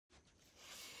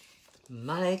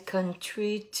My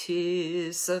country,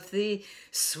 'tis of thee,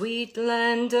 sweet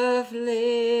land of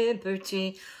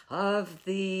liberty, of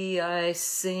thee I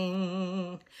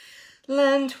sing.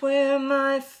 Land where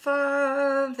my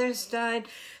fathers died,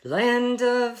 land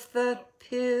of the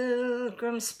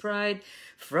Pilgrim's pride,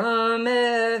 from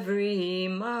every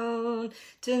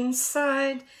mountain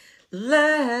side,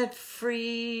 let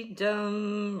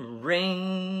freedom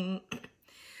ring.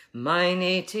 My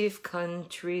native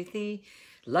country, thee,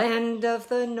 land of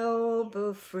the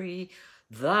noble free,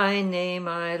 thy name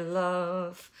I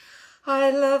love.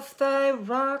 I love thy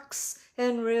rocks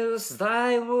and rills,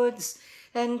 thy woods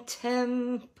and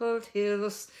templed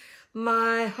hills.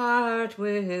 My heart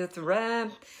with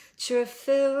rapture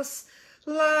fills,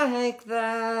 like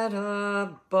that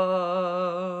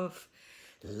above.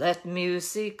 Let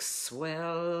music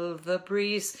swell the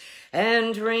breeze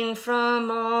and ring from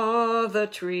all the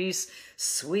trees,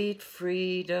 sweet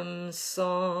freedom's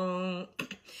song.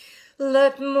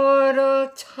 Let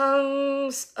mortal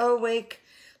tongues awake,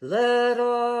 let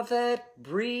all that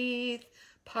breathe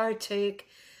partake,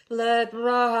 let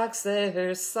rocks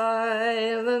their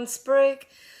silence break,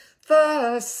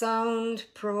 the sound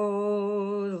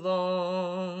prolong.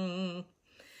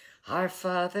 Our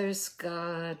fathers,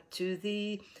 God, to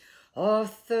thee,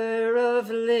 author of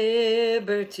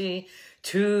liberty,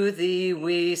 to thee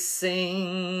we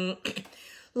sing.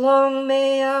 Long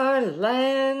may our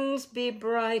land be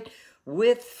bright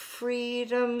with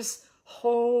freedom's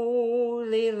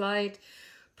holy light.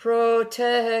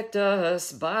 Protect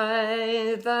us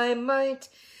by thy might,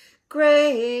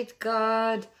 great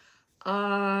God,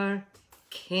 our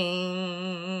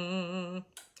King.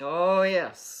 Oh,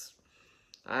 yes.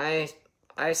 I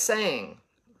sang,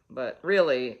 but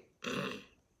really,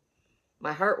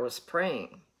 my heart was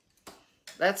praying.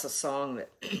 That's a song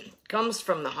that comes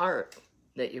from the heart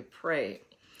that you pray.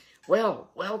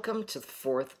 Well, welcome to the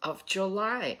 4th of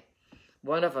July,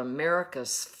 one of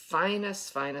America's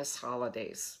finest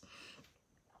holidays.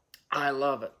 I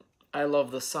love it. I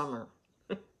love the summer.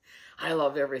 I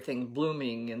love everything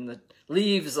blooming and the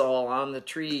leaves all on the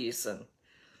trees. And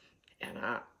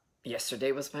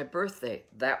yesterday was my birthday.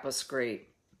 That was great.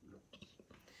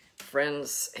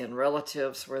 Friends and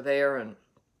relatives were there, and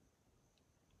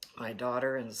my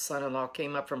daughter and son-in-law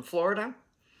came up from Florida.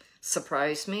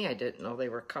 Surprised me. I didn't know they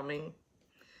were coming.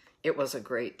 It was a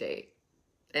great day.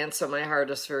 And so my heart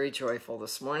is very joyful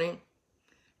this morning.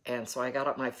 And so I got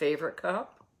up my favorite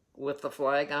cup with the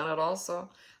flag on it also.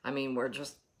 I mean, we're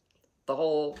just, the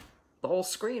whole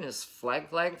screen is flag,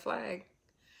 flag, flag,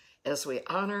 as we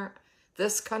honor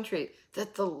this country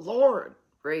that the Lord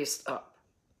raised up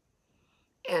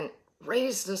and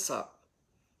raised us up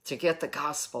to get the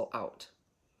gospel out.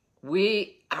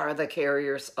 We are the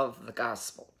carriers of the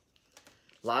gospel.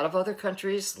 A lot of other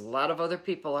countries, a lot of other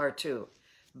people are too,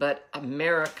 but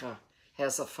America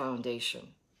has a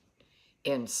foundation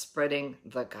in spreading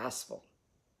the gospel.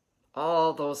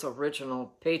 All those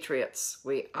original patriots,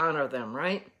 we honor them,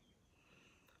 right?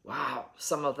 Wow,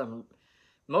 some of them,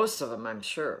 most of them, I'm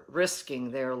sure,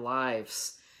 risking their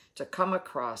lives to come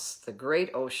across the great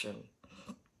ocean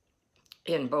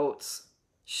in boats,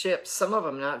 ships, some of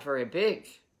them not very big,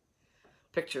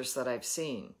 pictures that I've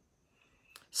seen.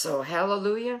 So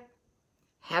hallelujah,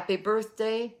 happy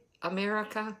birthday,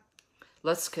 America.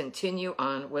 Let's continue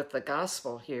on with the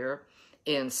gospel here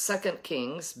in 2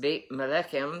 Kings, Beit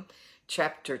Melechem,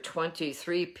 chapter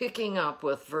 23, picking up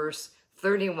with verse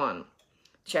 31.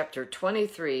 Chapter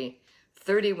 23,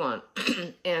 31.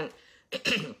 And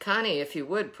Connie, if you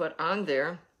would put on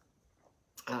there,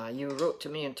 you wrote to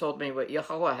me and told me what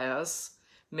HOWERTH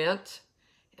meant.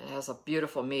 It has a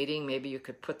beautiful meaning. Maybe you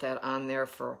could put that on there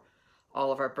for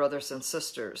all of our brothers and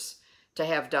sisters to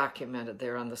have documented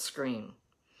there on the screen.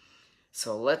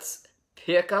 So let's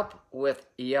pick up with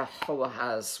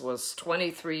HOWERTH. Was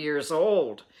 23 years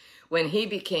old when he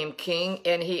became king,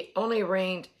 and he only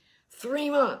reigned 3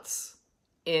 months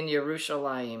in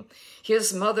Jerusalem.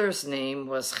 His mother's name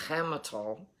was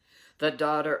Hamutal, the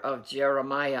daughter of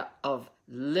Jeremiah of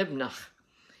Libnah,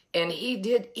 and he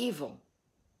did evil.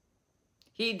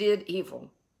 He did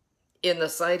evil in the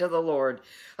sight of the Lord,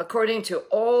 according to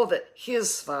all that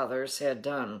his fathers had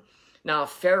done. Now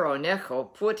Pharaoh Necho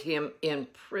put him in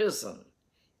prison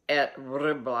at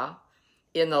Riblah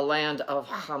in the land of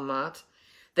Hamath,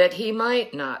 that he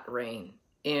might not reign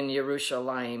in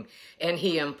Jerusalem, and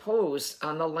he imposed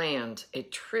on the land a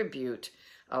tribute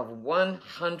of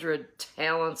 100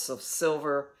 talents of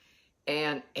silver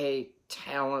and a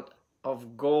talent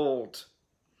of gold.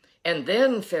 And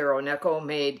then Pharaoh Necho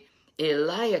made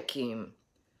Eliakim,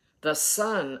 the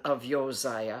son of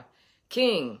Josiah,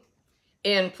 king,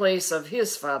 in place of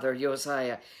his father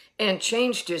Josiah, and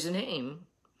changed his name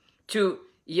to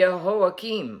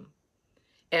Jehoiakim.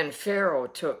 And Pharaoh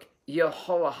took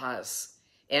Jehoahaz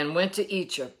and went to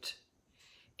Egypt,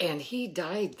 and he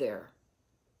died there.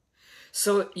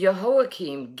 So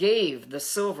Jehoiakim gave the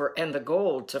silver and the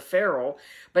gold to Pharaoh,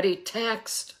 but he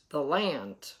taxed the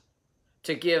land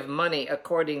to give money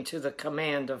according to the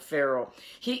command of Pharaoh.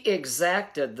 He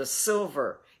exacted the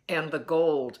silver and the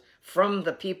gold from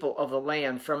the people of the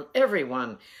land, from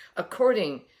everyone,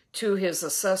 according to his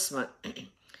assessment,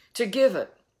 to give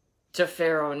it to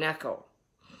Pharaoh Necho.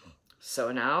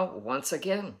 So now, once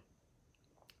again,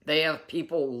 they have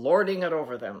people lording it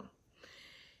over them.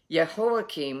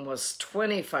 Jehoiakim was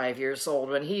 25 years old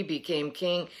when he became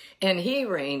king, and he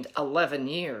reigned 11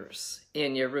 years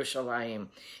in Jerusalem.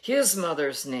 His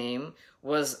mother's name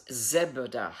was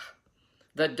Zebudah,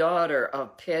 the daughter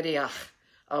of Pediach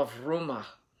of Rumah,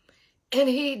 and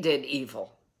he did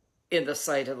evil in the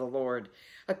sight of the Lord,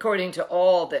 according to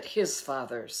all that his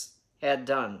fathers had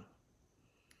done.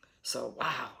 So,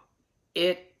 wow,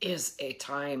 it is a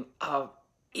time of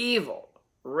evil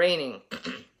reigning.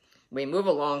 We move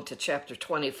along to chapter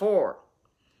 24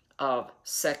 of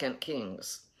 2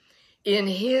 Kings. In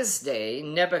his day,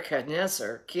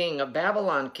 Nebuchadnezzar, king of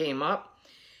Babylon, came up,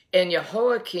 and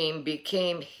Jehoiakim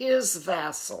became his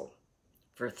vassal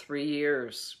for 3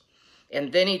 years.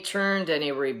 And then he turned and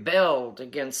he rebelled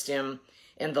against him,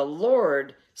 and the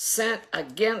Lord sent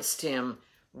against him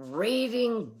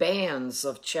raiding bands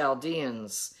of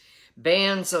Chaldeans,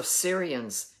 bands of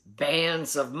Syrians,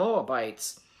 bands of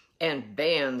Moabites, and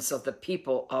bands of the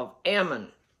people of Ammon.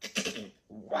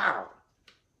 Wow.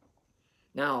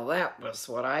 Now that was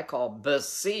what I call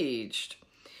besieged.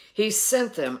 He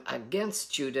sent them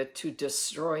against Judah to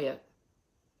destroy it.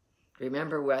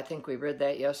 Remember, I think we read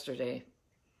that yesterday,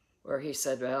 where he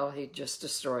said, well, he'd just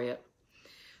destroy it.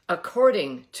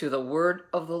 According to the word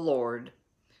of the Lord,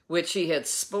 which he had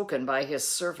spoken by his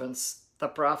servants, the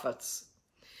prophets.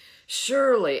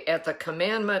 Surely at the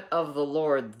commandment of the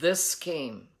Lord this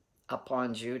came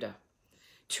upon Judah,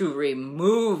 to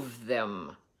remove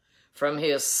them from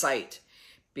his sight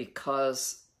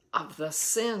because of the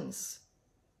sins.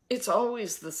 It's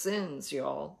always the sins,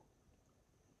 y'all.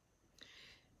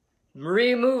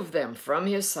 Remove them from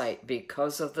his sight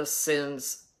because of the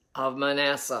sins of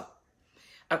Manasseh,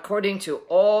 according to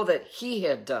all that he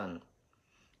had done,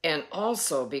 and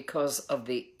also because of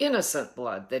the innocent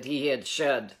blood that he had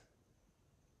shed.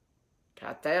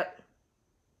 Got that?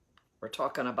 We're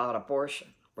talking about abortion.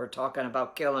 We're talking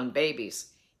about killing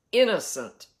babies.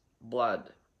 Innocent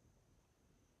blood.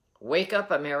 Wake up,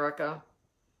 America.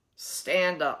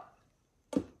 Stand up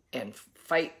and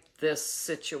fight this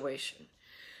situation.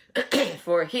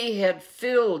 For he had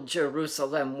filled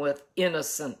Jerusalem with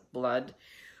innocent blood,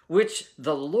 which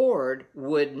the Lord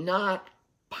would not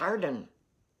pardon.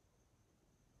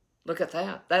 Look at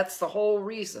that. That's the whole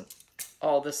reason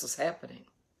all this is happening.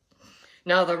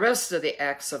 Now the rest of the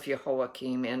acts of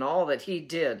Jehoiakim and all that he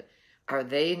did, are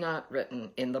they not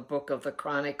written in the book of the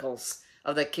Chronicles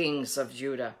of the kings of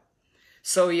Judah?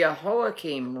 So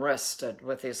Jehoiakim rested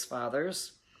with his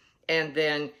fathers, and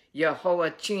then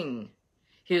Jehoiachin,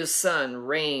 his son,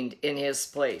 reigned in his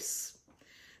place.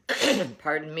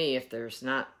 Pardon me if there's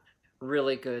not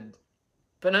really good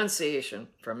pronunciation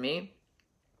from me.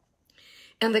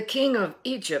 And the king of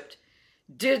Egypt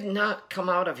did not come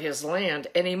out of his land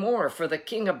anymore, for the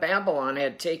king of Babylon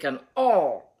had taken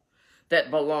all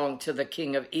that belonged to the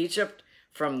king of Egypt,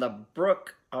 from the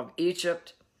brook of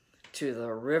Egypt to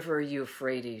the river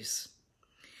Euphrates.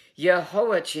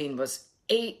 Jehoiachin was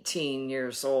 18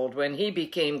 years old when he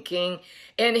became king,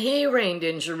 and he reigned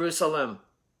in Jerusalem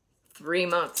 3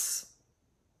 months.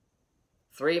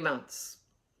 3 months.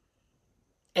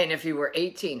 And if you were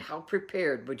 18, how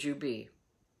prepared would you be?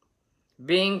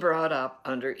 Being brought up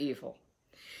under evil.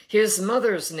 His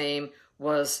mother's name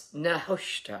was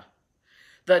Nehushta,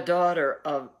 the daughter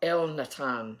of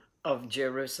Elnathan of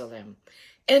Jerusalem.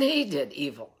 And he did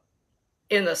evil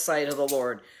in the sight of the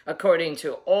Lord, according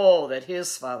to all that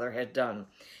his father had done.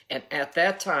 And at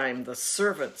that time, the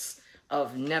servants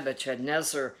of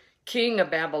Nebuchadnezzar, king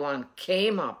of Babylon,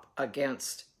 came up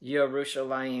against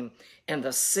Jerusalem, and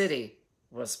the city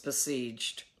was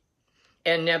besieged.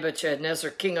 And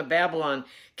Nebuchadnezzar, king of Babylon,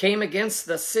 came against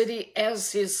the city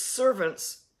as his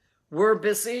servants were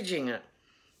besieging it.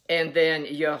 And then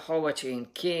Jehoiachin,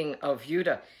 king of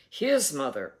Judah, his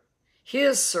mother,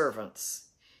 his servants,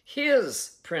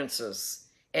 his princes,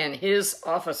 and his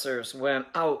officers went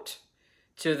out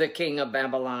to the king of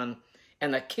Babylon.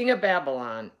 And the king of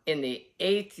Babylon, in the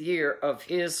 8th year of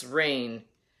his reign,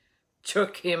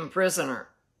 took him prisoner.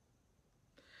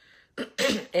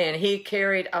 And he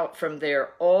carried out from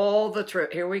there all the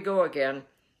here we go again.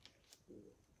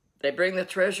 They bring the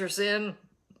treasures in,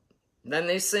 then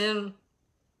they sin,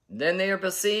 then they are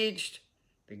besieged.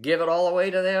 They give it all away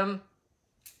to them.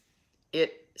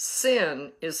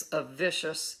 Sin is a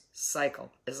vicious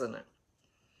cycle, isn't it?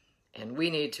 And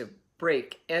we need to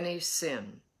break any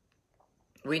sin.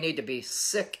 We need to be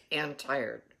sick and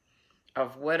tired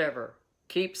of whatever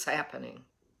keeps happening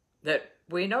that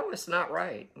we know is not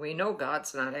right. We know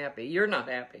God's not happy. You're not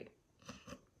happy.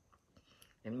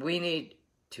 And we need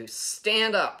to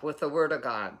stand up with the Word of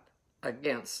God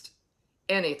against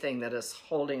anything that is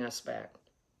holding us back.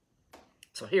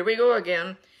 So here we go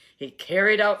again. He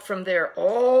carried out from there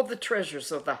all the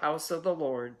treasures of the house of the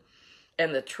Lord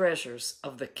and the treasures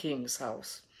of the king's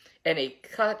house. And he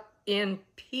cut in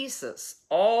pieces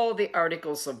all the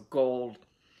articles of gold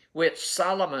which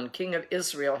Solomon, king of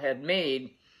Israel, had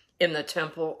made in the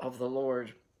temple of the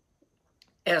Lord,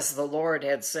 as the Lord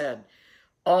had said.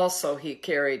 Also he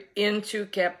carried into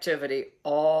captivity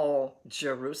all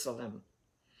Jerusalem,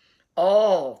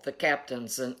 all the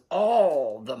captains and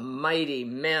all the mighty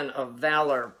men of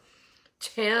valor,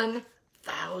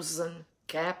 10,000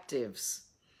 captives,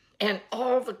 and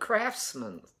all the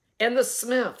craftsmen and the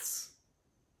smiths.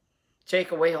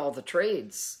 Take away all the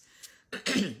trades,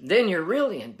 then you're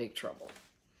really in big trouble.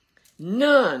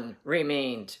 None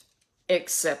remained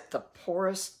except the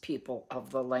poorest people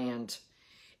of the land.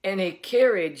 And he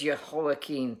carried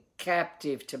Jehoiakim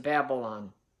captive to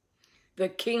Babylon. The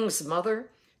king's mother,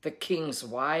 the king's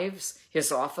wives,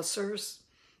 his officers,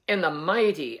 and the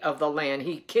mighty of the land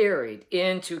he carried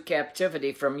into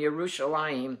captivity from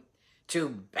Jerusalem to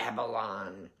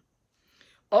Babylon.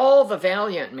 All the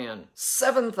valiant men,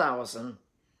 7,000,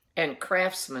 and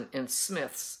craftsmen and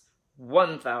smiths,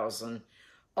 1,000,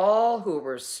 all who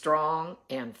were strong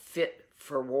and fit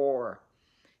for war.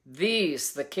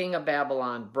 These the king of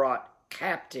Babylon brought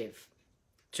captive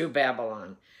to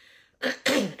Babylon.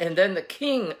 And then the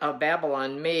king of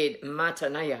Babylon made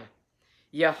Mattaniah,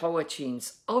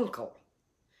 Jehoiachin's uncle,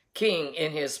 king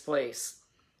in his place.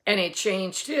 And he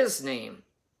changed his name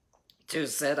to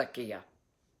Zedekiah.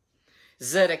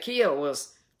 Zedekiah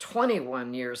was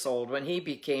 21 years old when he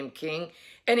became king,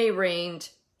 and he reigned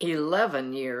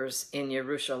 11 years in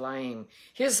Jerusalem.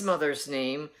 His mother's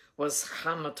name was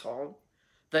Hamutal,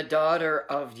 the daughter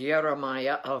of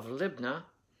Jeremiah of Libnah.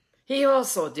 He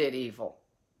also did evil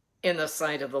in the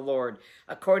sight of the Lord,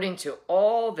 according to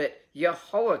all that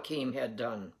Jehoiakim had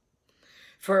done.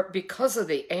 For because of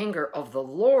the anger of the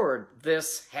Lord,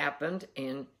 this happened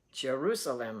in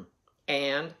Jerusalem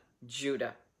and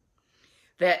Judah,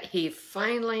 that he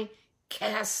finally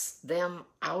cast them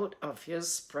out of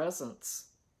his presence.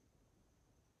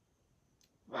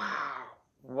 Wow,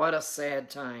 what a sad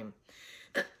time.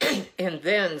 And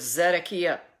then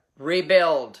Zedekiah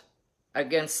rebelled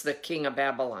against the king of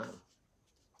Babylon.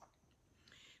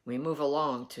 We move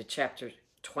along to chapter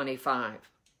 25.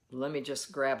 Let me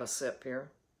just grab a sip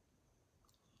here.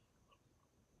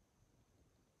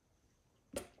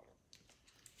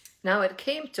 Now it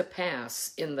came to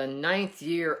pass in the 9th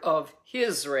year of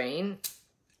his reign,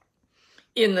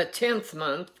 in the 10th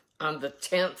month, on the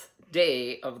 10th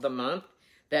day of the month,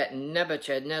 that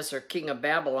Nebuchadnezzar, king of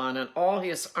Babylon, and all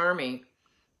his army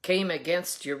came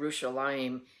against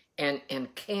Jerusalem and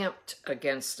encamped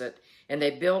against it. And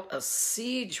they built a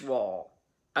siege wall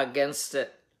against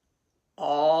it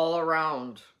all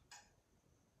around.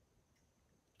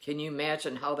 Can you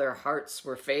imagine how their hearts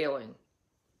were failing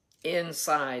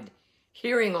inside,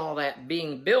 hearing all that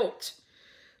being built?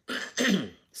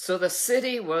 So the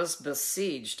city was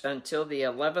besieged until the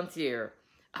 11th year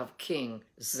of King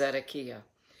Zedekiah.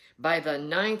 By the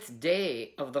 9th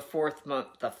day of the 4th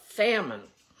month, the famine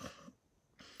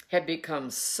had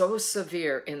become so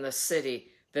severe in the city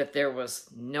that there was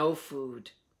no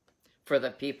food for the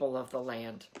people of the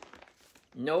land.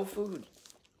 No food.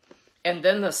 And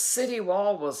then the city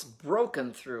wall was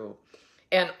broken through,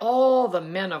 and all the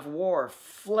men of war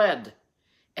fled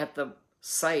at the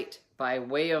sight by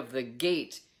way of the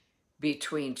gate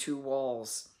between two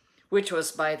walls, which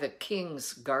was by the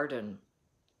king's garden,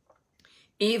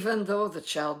 even though the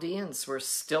Chaldeans were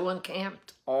still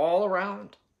encamped all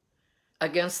around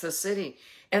against the city.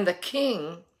 And the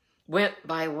king went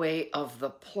by way of the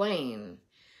plain,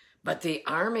 but the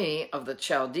army of the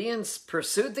Chaldeans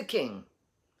pursued the king,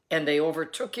 and they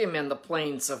overtook him in the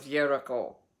plains of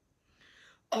Jericho.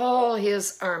 All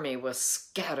his army was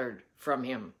scattered from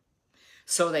him.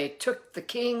 So they took the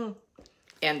king,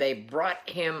 and they brought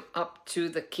him up to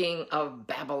the king of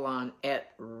Babylon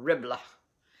at Riblah,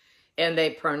 and they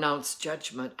pronounced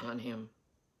judgment on him.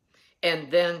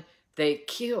 And then they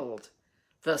killed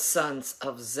the sons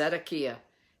of Zedekiah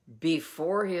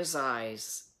before his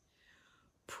eyes,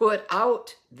 put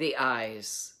out the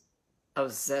eyes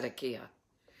of Zedekiah,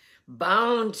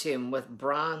 bound him with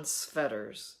bronze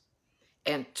fetters,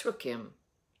 and took him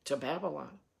to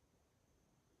Babylon.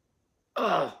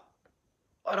 Oh,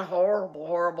 what a horrible,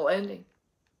 horrible ending.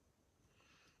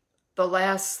 The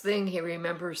last thing he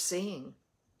remembers seeing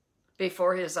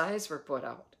before his eyes were put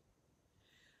out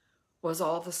was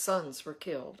all the sons were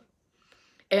killed.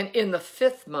 And in the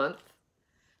 5th month,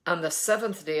 on the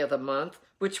 7th day of the month,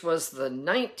 which was the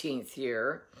 19th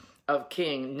year of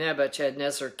King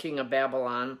Nebuchadnezzar, king of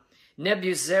Babylon,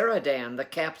 Nebuzaradan, the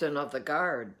captain of the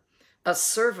guard, a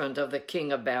servant of the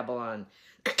king of Babylon,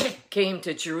 came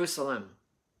to Jerusalem.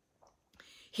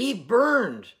 He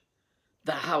burned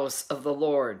the house of the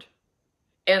Lord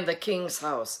and the king's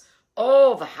house,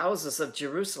 all the houses of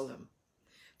Jerusalem,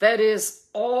 that is,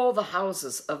 all the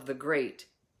houses of the great.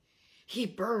 He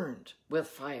burned with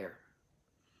fire.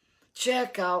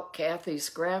 Check out Kathy's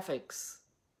graphics.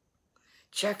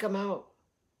 Check them out.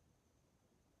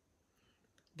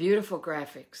 Beautiful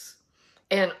graphics.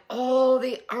 And all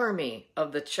the army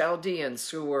of the Chaldeans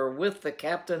who were with the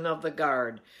captain of the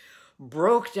guard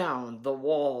broke down the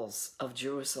walls of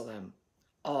Jerusalem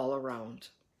all around.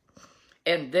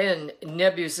 And then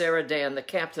Nebuzaradan, the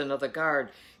captain of the guard,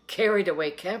 carried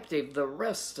away captive the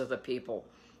rest of the people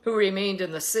who remained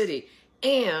in the city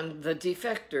and the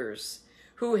defectors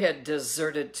who had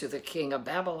deserted to the king of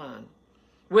Babylon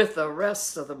with the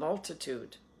rest of the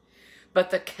multitude. But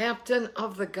the captain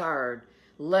of the guard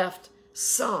left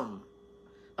some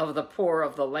of the poor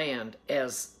of the land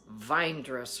as vine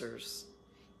dressers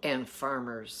and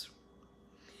farmers.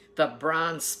 The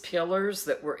bronze pillars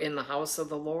that were in the house of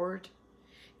the Lord,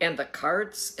 and the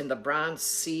carts in the bronze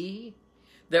sea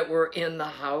that were in the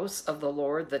house of the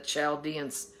Lord, the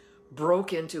Chaldeans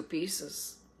broke into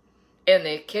pieces, and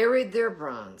they carried their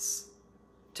bronze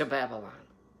to Babylon.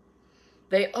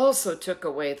 They also took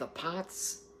away the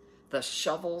pots, the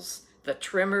shovels, the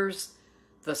trimmers,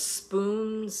 the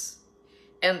spoons,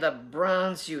 and the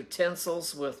bronze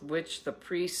utensils with which the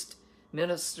priest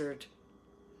ministered,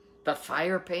 the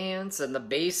fire pans and the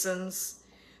basins,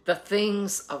 the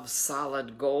things of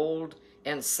solid gold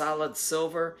and solid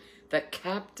silver, the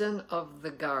captain of the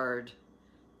guard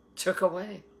took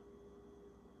away.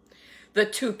 The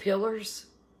 2 pillars,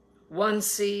 1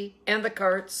 sea, and the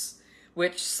carts,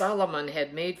 which Solomon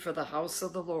had made for the house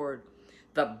of the Lord,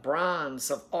 the bronze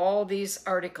of all these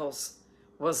articles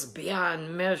was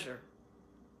beyond measure.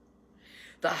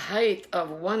 The height of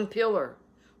 1 pillar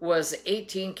was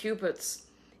 18 cubits,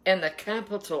 and the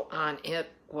capital on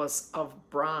it was of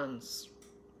bronze.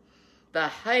 The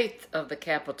height of the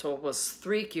capital was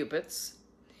 3 cubits,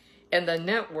 and the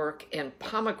network and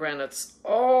pomegranates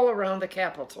all around the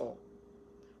capital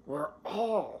were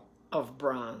all of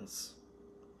bronze.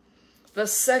 The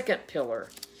 2nd pillar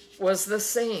was the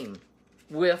same,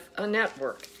 with a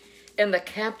network, and the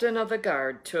captain of the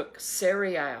guard took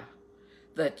Sariah,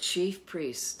 the chief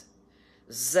priest,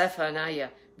 Zephaniah,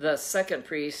 the 2nd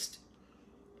priest,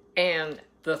 and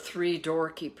the 3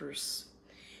 doorkeepers.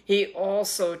 He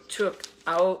also took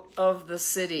out of the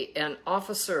city an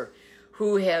officer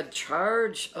who had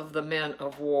charge of the men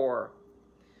of war,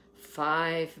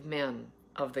 5 men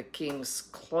of the king's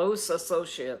close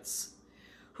associates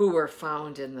who were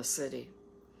found in the city.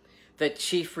 The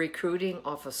chief recruiting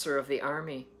officer of the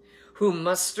army, who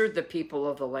mustered the people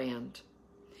of the land,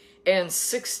 and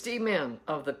 60 men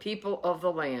of the people of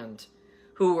the land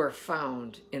who were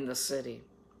found in the city.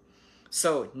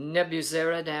 So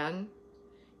Nebuzaradan,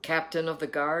 captain of the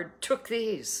guard, took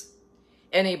these,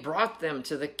 and he brought them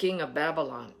to the king of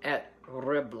Babylon at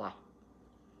Riblah.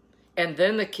 And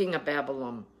then the king of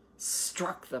Babylon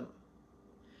struck them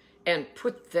and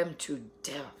put them to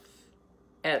death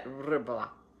at Riblah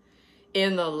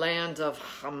in the land of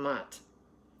Hamath.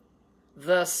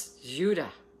 Thus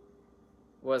Judah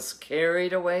was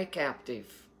carried away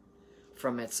captive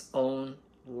from its own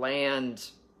land.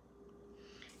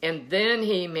 And then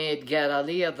he made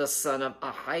Gedaliah the son of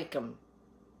Ahikam,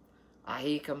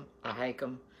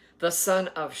 the son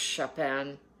of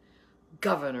Shaphan,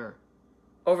 governor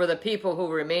over the people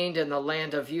who remained in the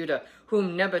land of Judah,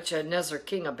 whom Nebuchadnezzar,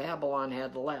 king of Babylon,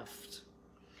 had left.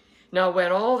 Now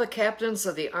when all the captains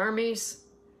of the armies,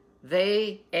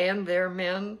 they and their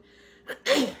men,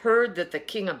 heard that the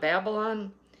king of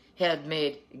Babylon had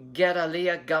made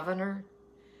Gedaliah governor,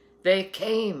 they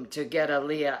came to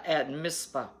Gedaliah at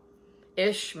Mizpah,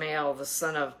 Ishmael the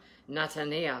son of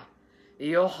Nathaniah,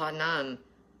 Yohanan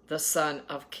the son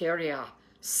of Kareah,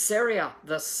 Sariah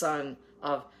the son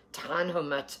of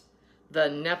Tanhumet the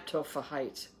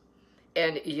Neptophahite,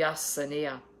 and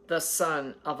Yasaniah, the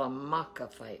son of a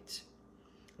Maacathite,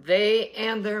 they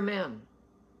and their men.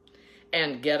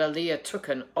 And Gedaliah took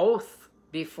an oath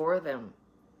before them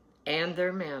and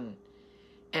their men,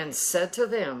 and said to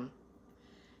them,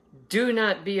 do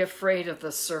not be afraid of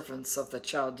the servants of the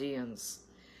Chaldeans.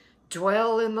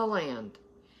 Dwell in the land,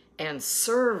 and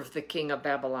serve the king of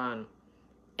Babylon,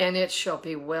 and it shall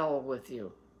be well with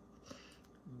you.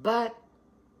 But,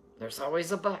 there's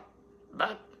always a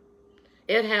but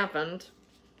it happened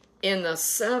in the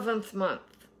 7th month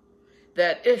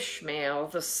that Ishmael,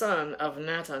 the son of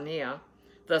Nethaniah,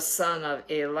 the son of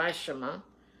Elishama,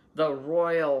 the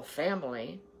royal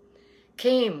family,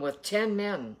 came with 10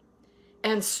 men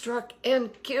and struck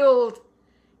and killed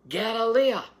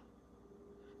Gedaliah,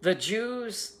 the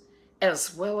Jews,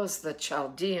 as well as the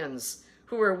Chaldeans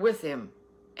who were with him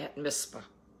at Mizpah.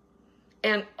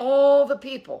 And all the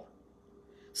people,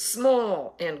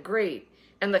 small and great,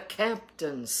 and the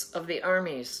captains of the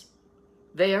armies,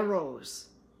 they arose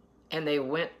and they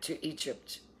went to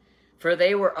Egypt, for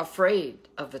they were afraid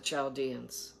of the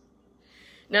Chaldeans.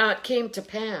 Now it came to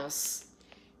pass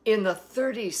in the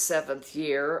 37th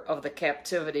year of the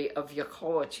captivity of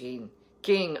Jehoiachin,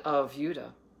 king of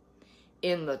Judah,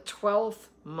 in the 12th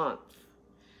month,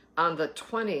 on the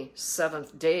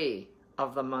 27th day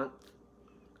of the month,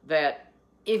 that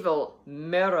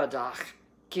Evil-Merodach,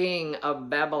 king of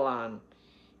Babylon,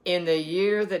 in the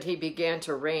year that he began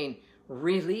to reign,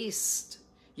 released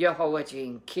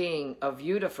Jehoiachin, king of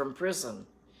Judah, from prison.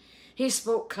 He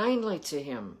spoke kindly to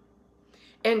him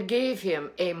and gave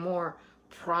him a more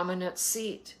prominent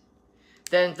seat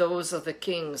than those of the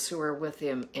kings who were with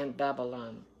him in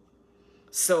Babylon.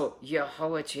 So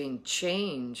Jehoiachin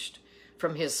changed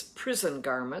from his prison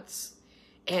garments,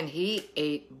 and he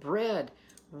ate bread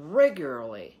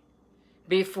regularly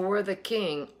before the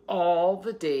king all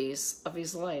the days of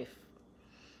his life.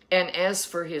 And as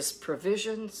for his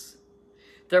provisions,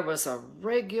 there was a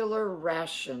regular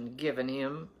ration given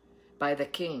him by the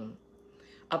king,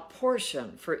 a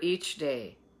portion for each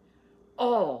day,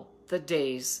 all the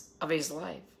days of his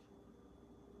life.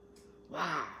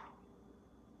 Wow.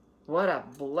 What a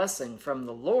blessing from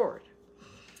the Lord.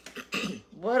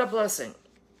 What a blessing.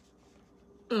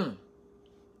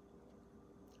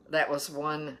 That was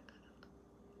one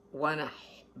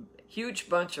huge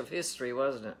bunch of history,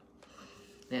 wasn't it?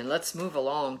 And let's move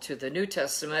along to the New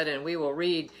Testament, and we will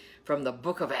read from the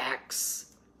book of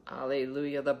Acts.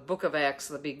 Hallelujah. The book of Acts,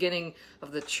 the beginning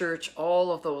of the church,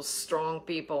 all of those strong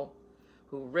people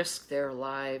who risked their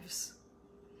lives.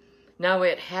 Now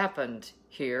it happened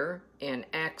here in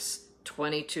Acts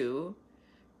 22,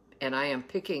 and I am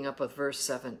picking up with verse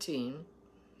 17.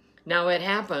 Now it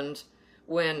happened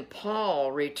when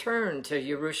Paul returned to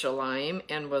Jerusalem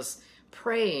and was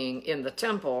praying in the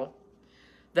temple,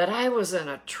 that I was in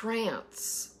a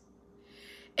trance,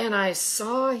 and I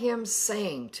saw him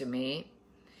saying to me,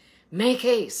 make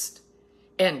haste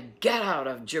and get out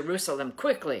of Jerusalem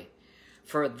quickly,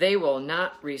 for they will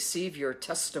not receive your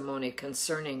testimony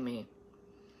concerning me.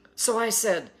 So I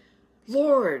said,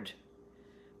 Lord,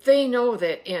 they know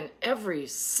that in every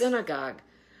synagogue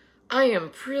I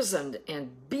imprisoned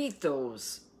and beat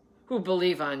those who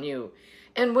believe on you.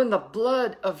 And when the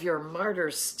blood of your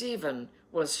martyr Stephen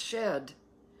was shed,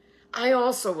 I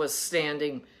also was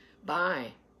standing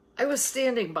by. I was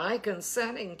standing by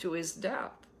consenting to his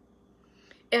death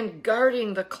and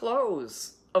guarding the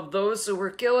clothes of those who were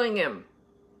killing him.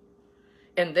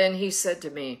 And then he said to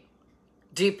me,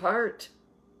 depart,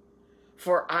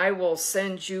 for I will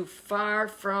send you far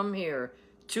from here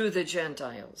to the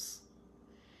Gentiles.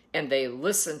 And they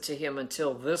listened to him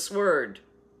until this word.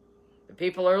 The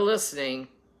people are listening,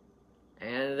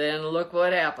 and then look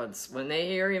what happens when they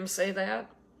hear him say that.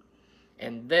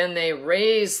 And then they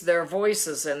raised their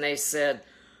voices and they said,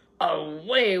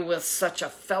 away with such a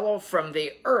fellow from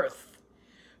the earth,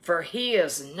 for he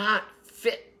is not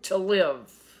fit to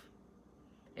live.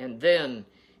 And then,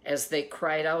 as they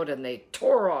cried out and they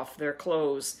tore off their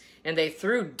clothes and they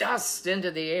threw dust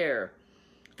into the air,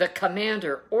 the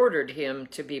commander ordered him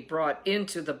to be brought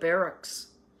into the barracks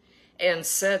and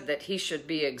said that he should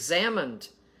be examined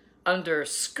under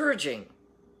scourging,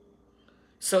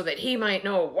 so that he might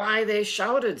know why they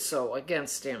shouted so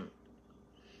against him.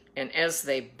 And as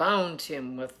they bound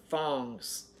him with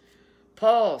thongs,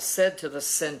 Paul said to the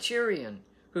centurion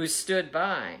who stood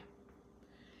by,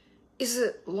 is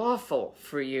it lawful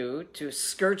for you to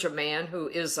scourge a man who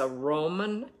is a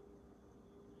Roman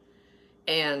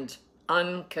and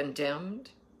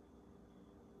uncondemned?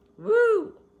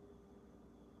 Woo!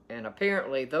 And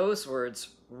apparently those words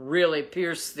really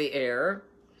pierced the air.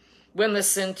 When the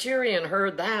centurion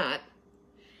heard that,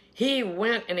 he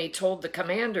went and he told the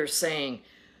commander, saying,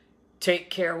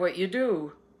 "Take care what you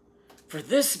do, for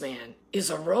this man is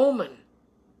a Roman."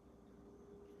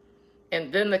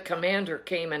 And then the commander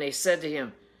came and he said to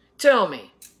him, "Tell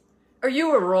me, are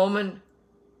you a Roman?"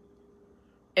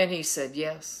 And he said,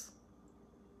 "Yes."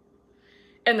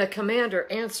 And the commander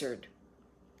answered,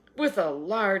 "With a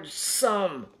large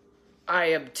sum I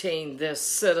obtained this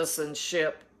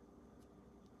citizenship."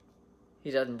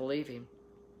 He doesn't believe him.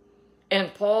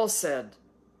 And Paul said,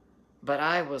 "But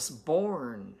I was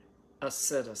born a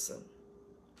citizen."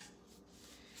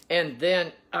 And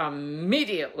then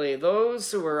immediately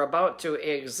those who were about to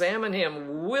examine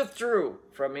him withdrew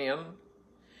from him.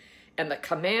 And the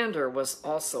commander was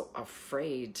also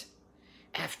afraid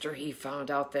after he found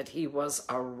out that he was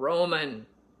a Roman,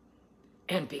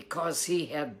 and because he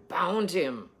had bound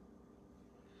him.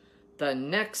 The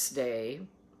next day,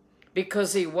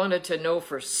 because he wanted to know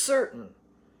for certain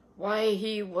why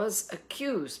he was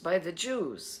accused by the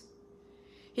Jews,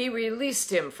 he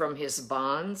released him from his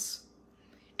bonds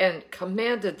and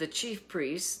commanded the chief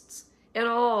priests and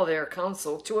all their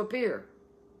council to appear,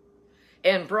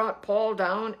 and brought Paul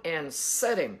down and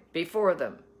set him before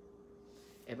them.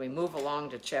 And we move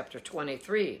along to chapter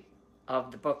 23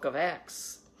 of the book of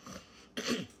Acts.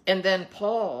 And then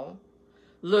Paul,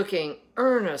 looking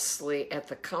earnestly at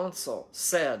the council,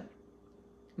 said,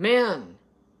 "Men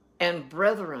and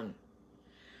brethren,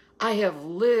 I have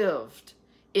lived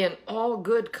in all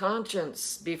good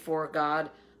conscience before God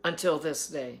until this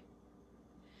day."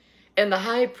 And the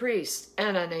high priest,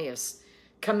 Ananias,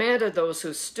 commanded those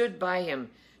who stood by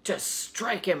him to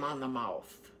strike him on the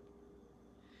mouth.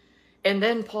 And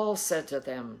then Paul said to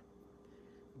them,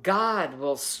 "God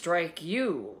will strike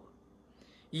you,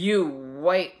 you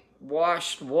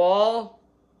whitewashed wall."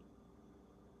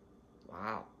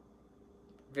 Wow,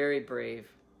 very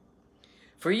brave.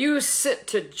 "For you sit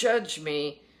to judge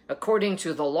me according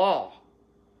to the law,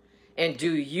 and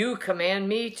do you command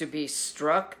me to be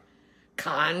struck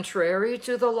contrary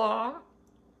to the law?"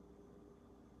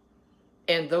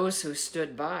 And those who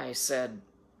stood by said,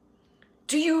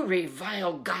 "Do you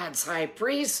revile God's high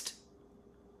priest?"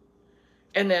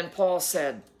 And then Paul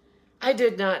said, "I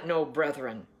did not know,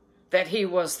 brethren, that he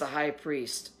was the high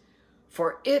priest,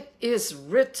 for it is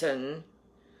written,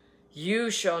 'You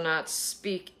shall not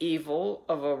speak evil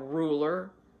of a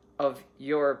ruler of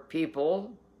your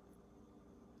people.'"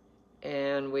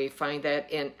 And we find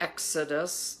that in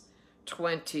Exodus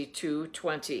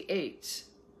 22:28.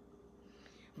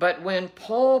 But when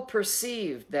Paul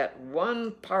perceived that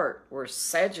one part were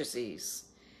Sadducees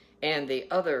and the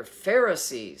other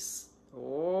Pharisees,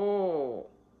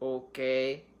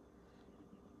 okay,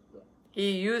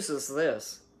 he uses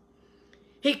this.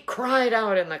 He cried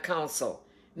out in the council,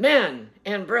 "Men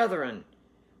and brethren,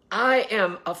 I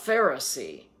am a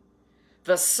Pharisee,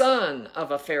 the son of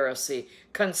a Pharisee.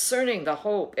 Concerning the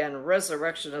hope and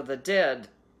resurrection of the dead,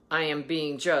 I am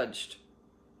being judged."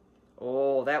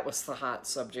 Oh, that was the hot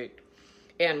subject.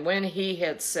 And when he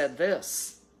had said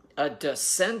this, a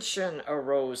dissension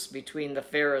arose between the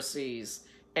Pharisees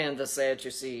and the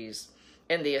Sadducees,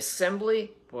 and the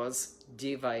assembly was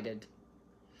divided.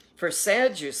 For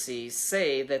Sadducees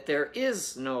say that there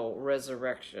is no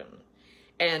resurrection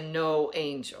and no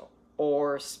angel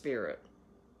or spirit,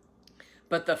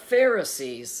 but the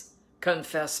Pharisees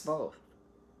confess both.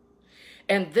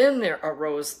 And then there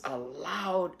arose a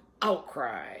loud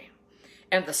outcry,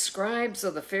 and the scribes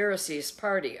of the Pharisees'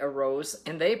 party arose,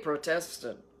 and they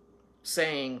protested,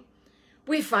 saying,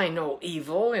 "We find no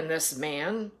evil in this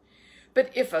man, but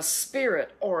if a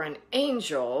spirit or an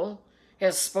angel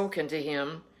has spoken to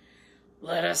him,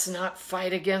 let us not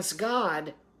fight against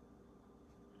God."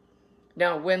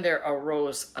 Now when there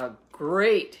arose a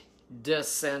great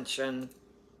dissension,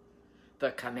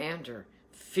 the commander,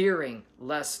 fearing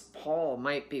lest Paul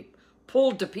might be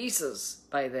pulled to pieces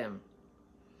by them,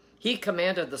 he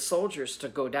commanded the soldiers to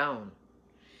go down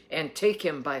and take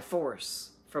him by force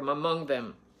from among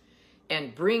them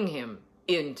and bring him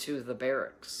into the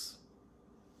barracks.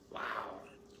 Wow.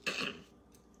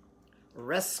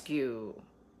 Rescue.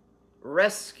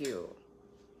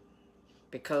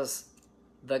 Because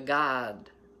the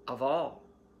God of all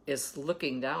is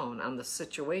looking down on the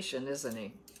situation, isn't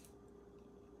he?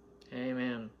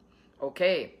 Amen.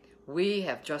 Okay, we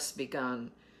have just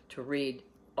begun to read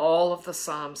all of the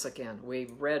Psalms again. We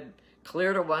read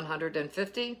clear to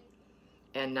 150,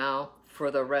 and now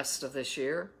for the rest of this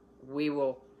year, we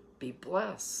will be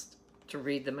blessed to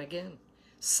read them again.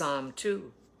 Psalm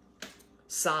 2.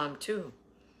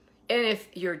 And if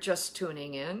you're just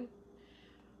tuning in,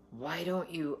 why don't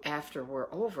you, after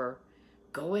we're over,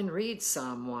 go and read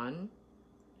Psalm 1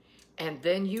 And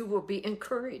then you will be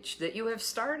encouraged that you have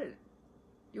started.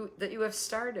 That you have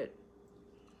started.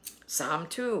 Psalm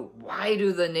 2, why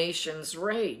do the nations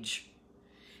rage?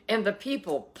 And the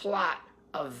people plot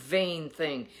a vain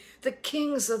thing. The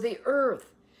kings of the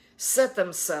earth set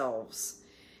themselves,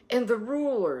 and the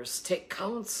rulers take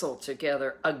counsel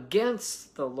together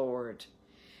against the Lord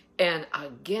and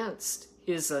against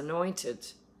his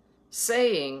anointed,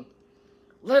 saying,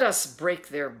 let us break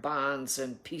their bonds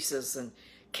in pieces and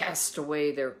cast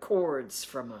away their cords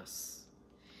from us.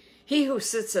 He who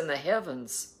sits in the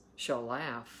heavens shall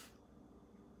laugh.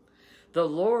 The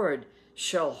Lord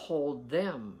shall hold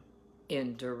them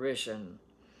in derision,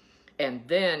 and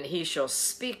then he shall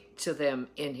speak to them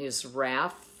in his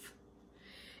wrath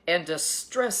and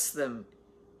distress them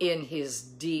in his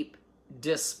deep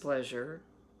displeasure.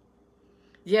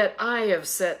 Yet I have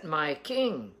set my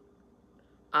king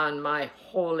on my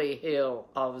holy hill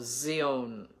of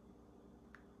Zion.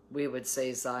 We would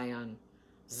say Zion,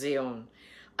 Zion.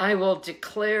 I will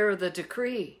declare the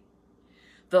decree.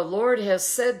 The Lord has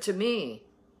said to me,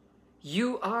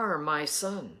 you are my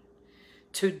son.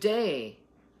 Today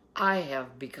I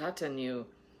have begotten you.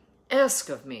 Ask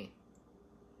of me,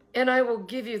 and I will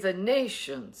give you the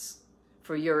nations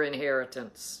for your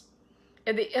inheritance,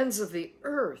 and the ends of the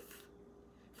earth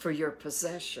for your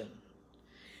possession.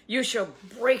 You shall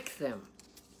break them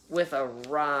with a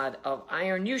rod of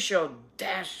iron. You shall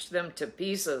dash them to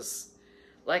pieces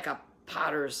like a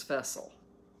potter's vessel.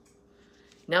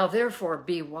 Now therefore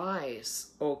be wise,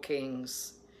 O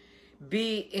kings.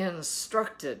 Be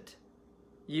instructed,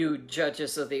 you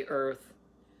judges of the earth.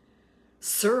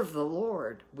 Serve the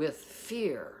Lord with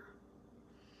fear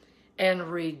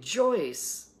and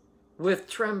rejoice with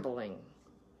trembling.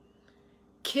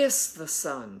 Kiss the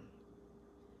Son,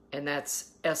 and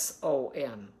that's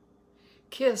S-O-N.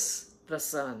 Kiss the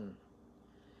Son,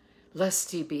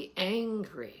 lest he be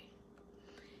angry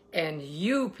and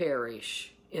you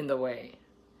perish in the way.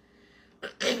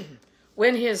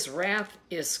 When his wrath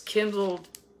is kindled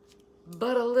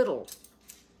but a little.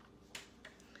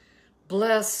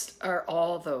 Blessed are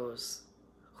all those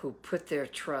who put their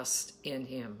trust in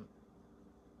him.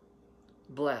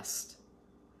 Blessed.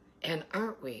 And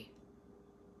aren't we?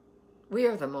 We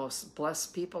are the most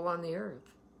blessed people on the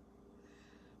earth.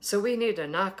 So we need to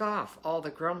knock off all the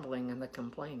grumbling and the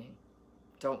complaining,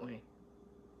 don't we?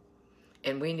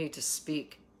 And we need to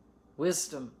speak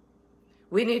wisdom.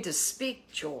 We need to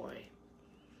speak joy,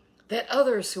 that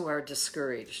others who are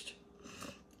discouraged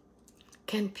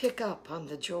can pick up on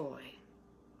the joy.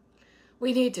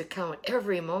 We need to count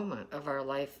every moment of our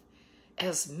life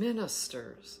as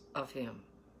ministers of him,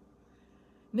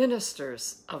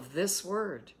 ministers of this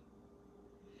word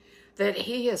that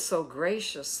he has so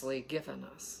graciously given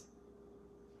us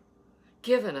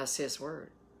his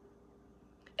word,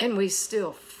 and we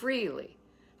still freely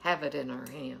have it in our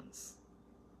hands.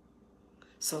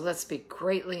 So let's be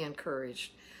greatly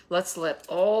encouraged. Let's let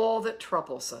all that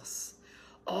troubles us,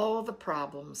 all the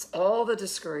problems, all the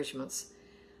discouragements,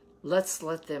 let's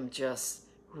let them just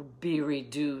be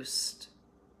reduced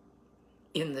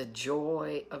in the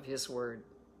joy of his word,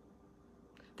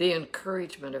 the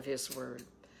encouragement of his word.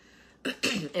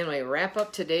 And we wrap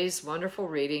up today's wonderful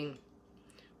reading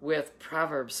with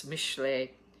Proverbs,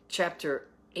 Mishle, chapter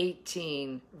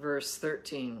 18, verse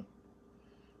 13.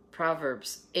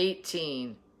 Proverbs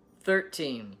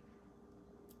 18:13.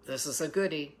 This is a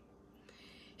goodie.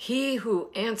 He who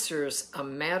answers a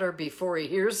matter before he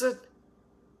hears it,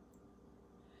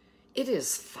 it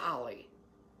is folly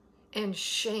and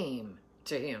shame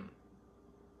to him.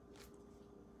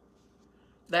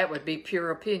 That would be pure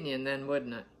opinion then,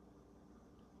 wouldn't it?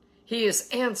 He is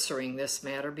answering this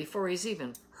matter before he's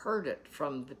even heard it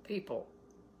from the people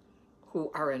who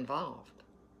are involved.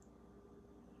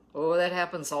 Oh, that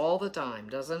happens all the time,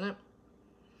 doesn't it?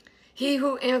 He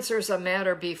who answers a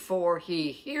matter before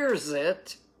he hears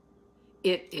it,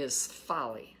 it is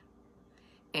folly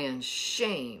and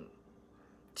shame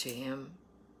to him.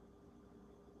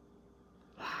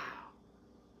 Wow.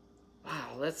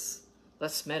 Wow, let's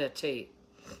meditate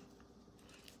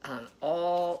on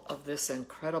all of this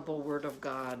incredible word of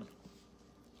God.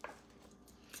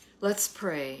 Let's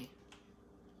pray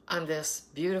on this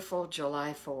beautiful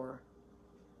July 4.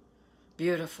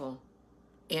 Beautiful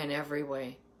in every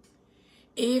way.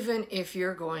 Even if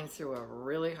you're going through a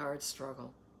really hard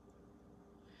struggle,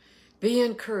 be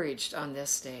encouraged on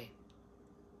this day.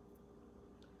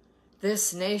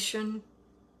 This nation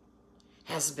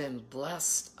has been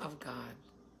blessed of God.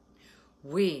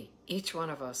 We, each one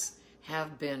of us,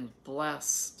 have been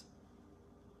blessed.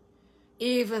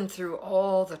 Even through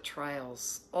all the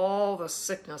trials, all the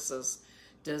sicknesses,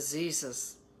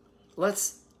 diseases,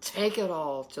 Let's take it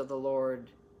all to the Lord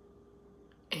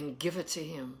and give it to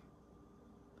Him.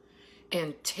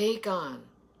 And take on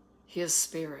His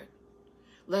Spirit.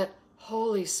 Let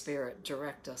Holy Spirit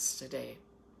direct us today.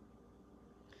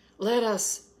 Let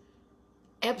us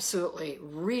absolutely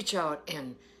reach out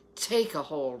and take a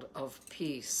hold of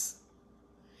peace.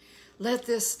 Let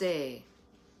this day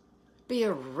be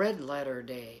a red letter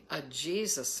day, a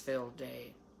Jesus-filled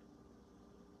day.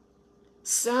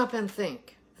 Stop and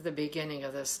think at the beginning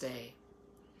of this day.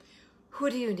 Who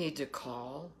do you need to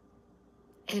call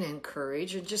and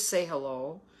encourage and just say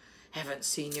hello? Haven't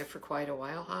seen you for quite a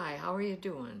while. Hi, how are you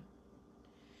doing?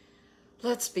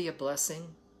 Let's be a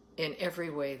blessing in every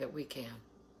way that we can.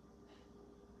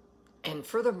 And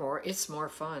furthermore, it's more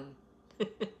fun.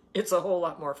 It's a whole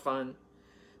lot more fun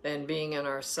than being in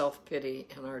our self-pity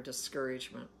and our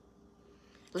discouragement.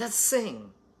 Let's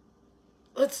sing.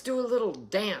 Let's do a little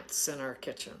dance in our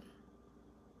kitchen.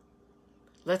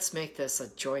 Let's make this a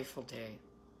joyful day.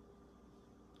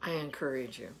 I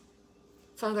encourage you.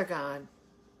 Father God,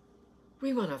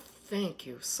 we want to thank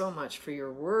you so much for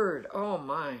your word. Oh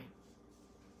my.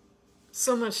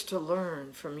 So much to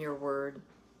learn from your word.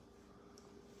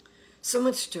 So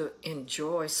much to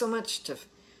enjoy. So much to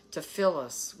fill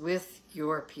us with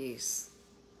your peace,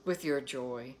 with your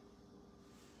joy.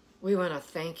 We want to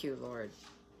thank you, Lord,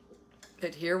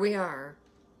 that here we are,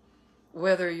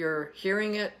 whether you're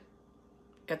hearing it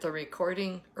at the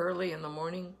recording early in the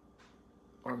morning,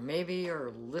 or maybe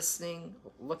you're listening,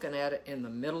 looking at it in the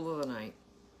middle of the night.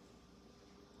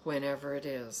 Whenever it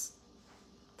is,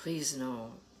 please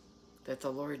know that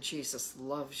the Lord Jesus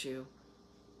loves you.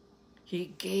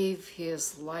 He gave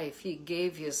his life. He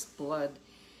gave his blood.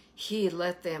 He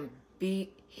let them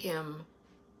beat him,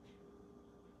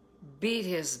 beat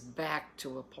his back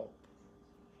to a pulp.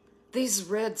 These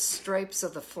red stripes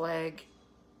of the flag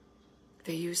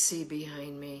that you see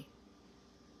behind me,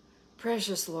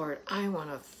 precious Lord, I want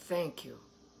to thank you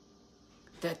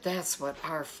that that's what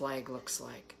our flag looks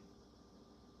like.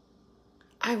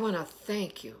 I want to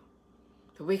thank you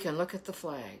that we can look at the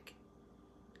flag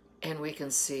and we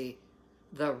can see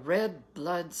the red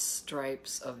blood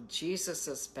stripes of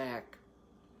Jesus' back,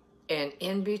 and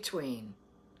in between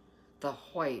the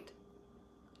white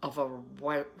of a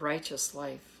righteous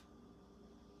life.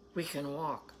 We can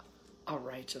walk a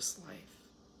righteous life.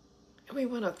 And we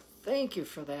want to thank you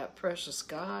for that, precious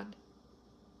God.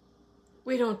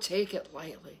 We don't take it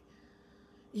lightly.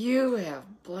 You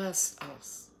have blessed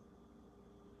us.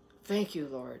 Thank you,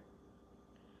 Lord,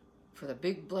 for the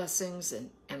big blessings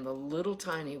and the little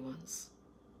tiny ones.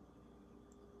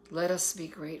 Let us be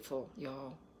grateful,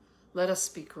 y'all. Let us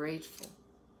be grateful.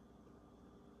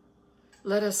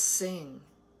 Let us sing.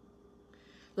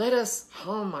 Let us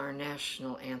hum our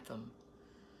national anthem.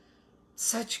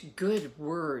 Such good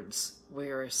words we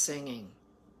are singing.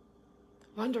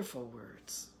 Wonderful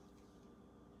words.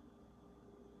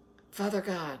 Father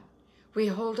God, we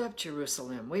hold up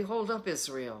Jerusalem. We hold up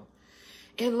Israel.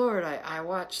 And Lord, I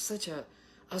watched such a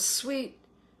sweet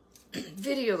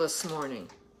video this morning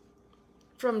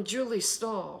from Julie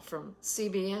Stahl from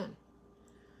CBN,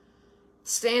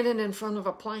 standing in front of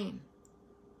a plane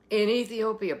in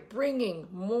Ethiopia, bringing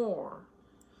more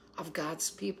of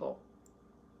God's people,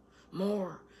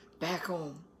 more back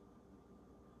home.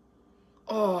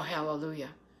 Oh, hallelujah.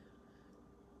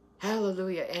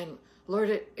 Hallelujah. And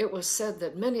Lord, it was said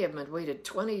that many of them had waited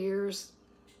 20 years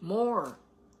more,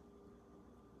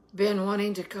 been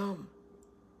wanting to come.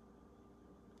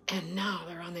 And now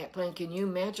they're on that plane. Can you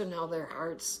imagine how their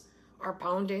hearts are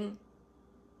pounding?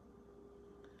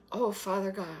 Oh,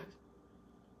 Father God,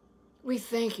 we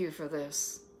thank you for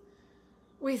this.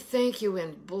 We thank you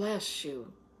and bless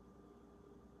you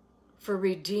for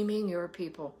redeeming your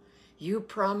people. You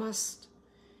promised,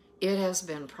 it has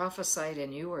been prophesied,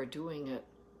 and you are doing it.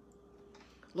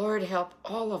 Lord, help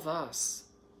all of us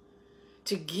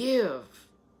to give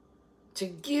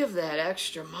that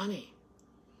extra money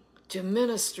to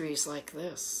ministries like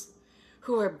this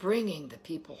who are bringing the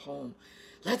people home.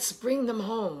 Let's bring them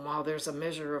home while there's a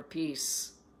measure of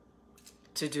peace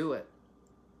to do it.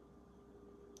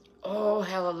 Oh,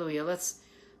 hallelujah.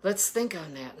 Let's think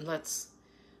on that, and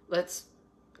let's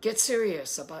get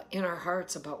serious about in our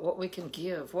hearts about what we can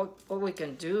give, what we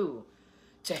can do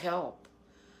to help.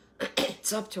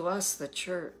 It's up to us, the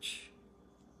church.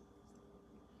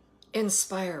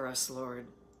 Inspire us, Lord,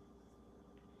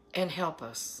 and help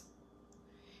us.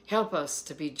 Help us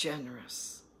to be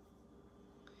generous.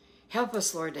 Help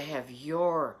us, Lord, to have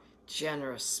your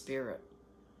generous spirit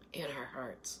in our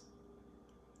hearts.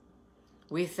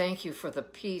 We thank you for the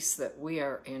peace that we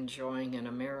are enjoying in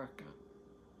America.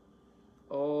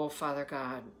 Oh, Father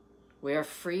God, We are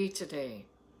free today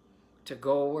to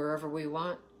go wherever we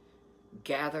want,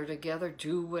 gather together,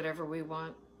 do whatever we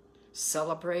want,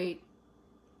 celebrate,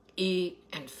 eat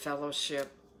and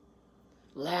fellowship,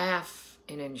 laugh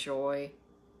and enjoy.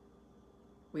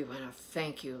 We want to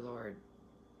thank you, Lord.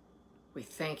 We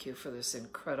thank you for this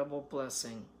incredible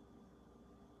blessing.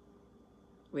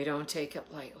 We don't take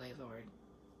it lightly, Lord.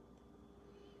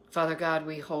 Father God,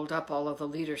 we hold up all of the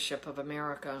leadership of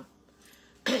America.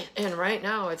 And right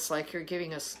now, it's like you're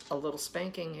giving us a little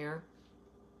spanking here.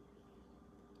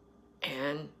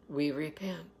 And we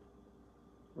repent.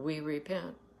 We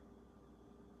repent.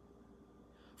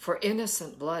 For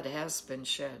innocent blood has been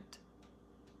shed.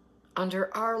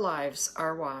 Under our lives,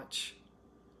 our watch.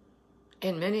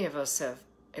 And many of us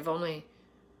have only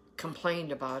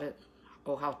complained about it.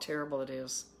 Oh, how terrible it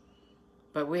is.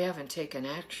 But we haven't taken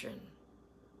action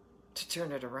to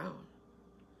turn it around,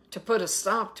 to put a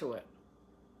stop to it.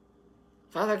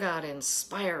 Father God,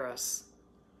 inspire us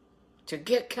to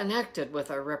get connected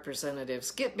with our representatives.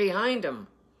 Get behind them.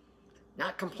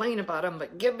 Not complain about them,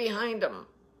 but get behind them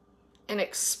and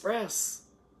express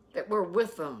that we're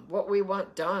with them, what we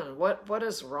want done, what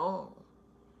is wrong,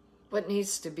 what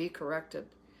needs to be corrected.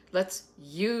 Let's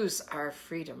use our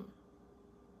freedom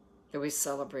that we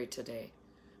celebrate today.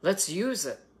 Let's use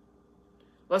it.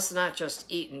 Let's not just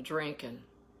eat and drink and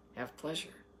have pleasure,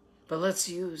 but let's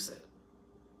use it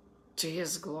to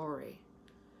His glory,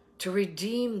 to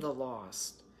redeem the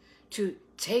lost, to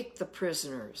take the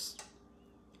prisoners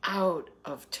out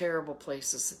of terrible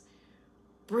places,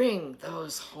 bring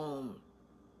those home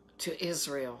to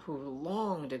Israel who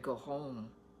long to go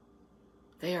home.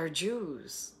 They are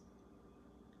Jews,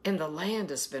 and the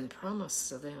land has been promised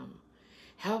to them.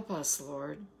 Help us,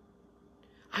 Lord.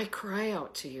 I cry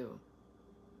out to you.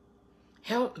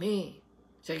 Help me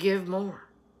to give more.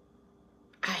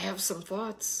 I have some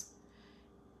thoughts,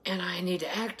 and I need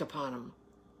to act upon them.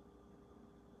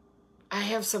 I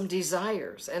have some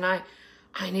desires, and I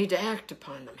need to act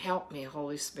upon them. Help me,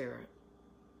 Holy Spirit.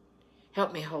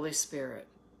 Help me, Holy Spirit,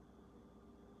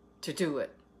 to do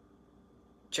it.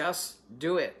 Just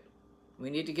do it.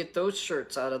 We need to get those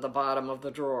shirts out of the bottom of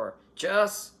the drawer.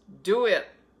 Just do it.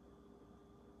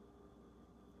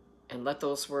 And let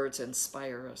those words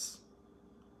inspire us.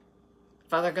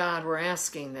 Father God, we're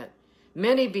asking that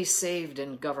many be saved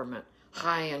in government,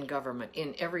 high in government,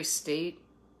 in every state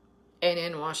and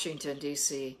in Washington,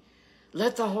 D.C.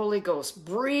 Let the Holy Ghost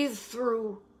breathe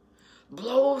through,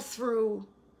 blow through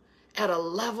at a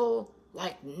level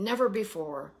like never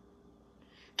before,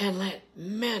 and let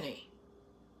many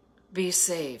be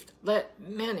saved. Let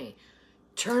many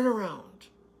turn around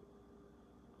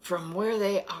from where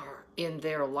they are in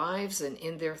their lives and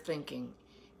in their thinking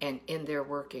and in their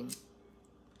working.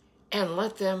 And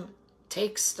let them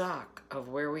take stock of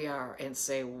where we are and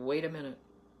say, wait a minute,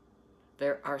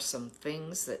 there are some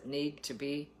things that need to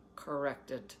be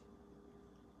corrected.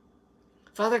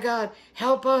 Father God,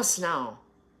 help us now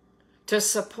to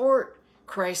support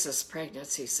crisis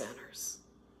pregnancy centers.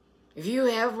 If you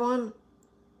have one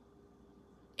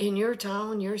in your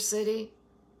town, your city,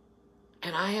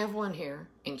 and I have one here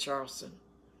in Charleston,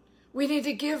 we need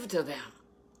to give to them.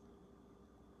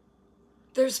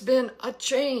 There's been a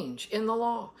change in the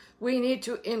law. We need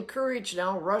to encourage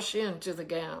now, rush into the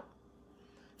gap.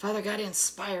 Father God,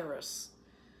 inspire us.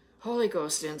 Holy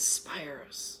Ghost, inspire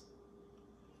us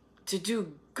to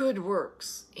do good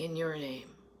works in your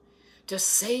name, to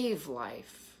save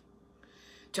life,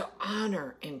 to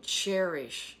honor and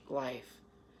cherish life,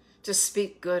 to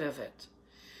speak good of it,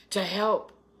 to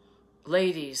help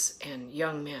ladies and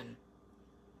young men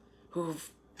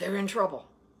they're in trouble.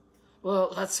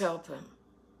 Well, let's help them.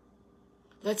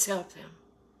 Let's help them.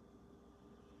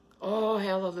 Oh,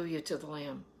 hallelujah to the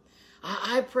Lamb.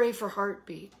 I pray for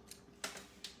heartbeat.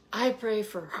 I pray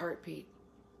for heartbeat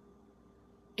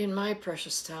in my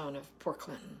precious town of Port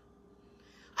Clinton.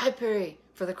 I pray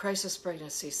for the Crisis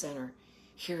Pregnancy Center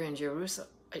here in Jerusalem,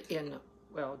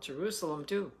 Jerusalem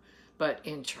too, but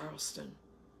in Charleston.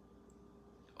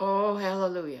 Oh,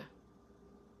 hallelujah.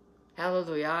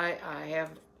 Hallelujah. I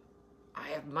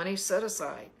have money set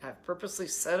aside. I've purposely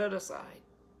set it aside.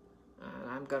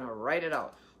 I'm going to write it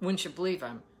out. Wouldn't you believe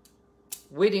I'm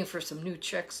waiting for some new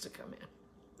checks to come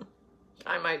in?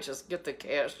 I might just get the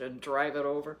cash and drive it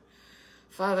over.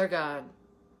 Father God,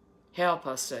 help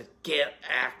us to get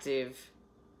active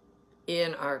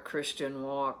in our Christian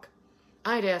walk.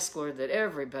 I'd ask, Lord, that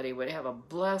everybody would have a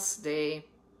blessed day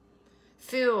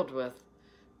filled with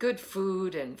good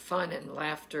food and fun and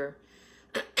laughter,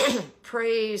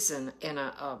 praise and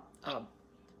a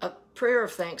prayer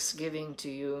of thanksgiving to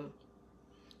you,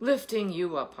 lifting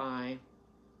you up high.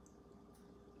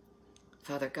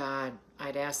 Father God,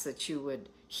 I'd ask that you would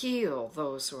heal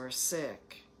those who are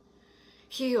sick.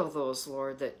 Heal those,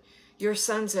 Lord, that your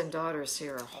sons and daughters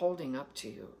here are holding up to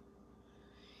you.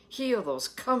 Heal those,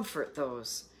 comfort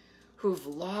those who've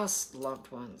lost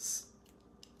loved ones.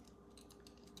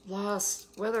 Lost,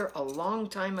 whether a long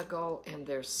time ago and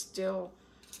they're still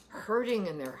hurting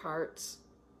in their hearts,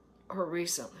 or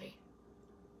recently.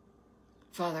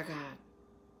 Father God,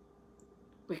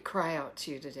 we cry out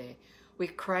to you today. We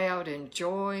cry out in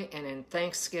joy and in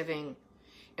thanksgiving,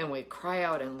 and we cry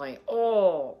out and lay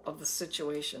all of the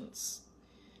situations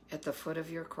at the foot of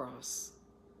your cross,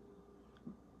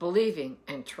 believing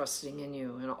and trusting in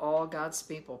you. And all God's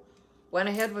people went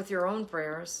ahead with your own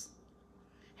prayers.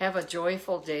 Have a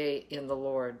joyful day in the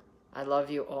Lord. I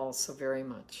love you all so very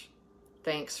much.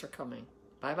 Thanks for coming.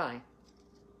 Bye-bye.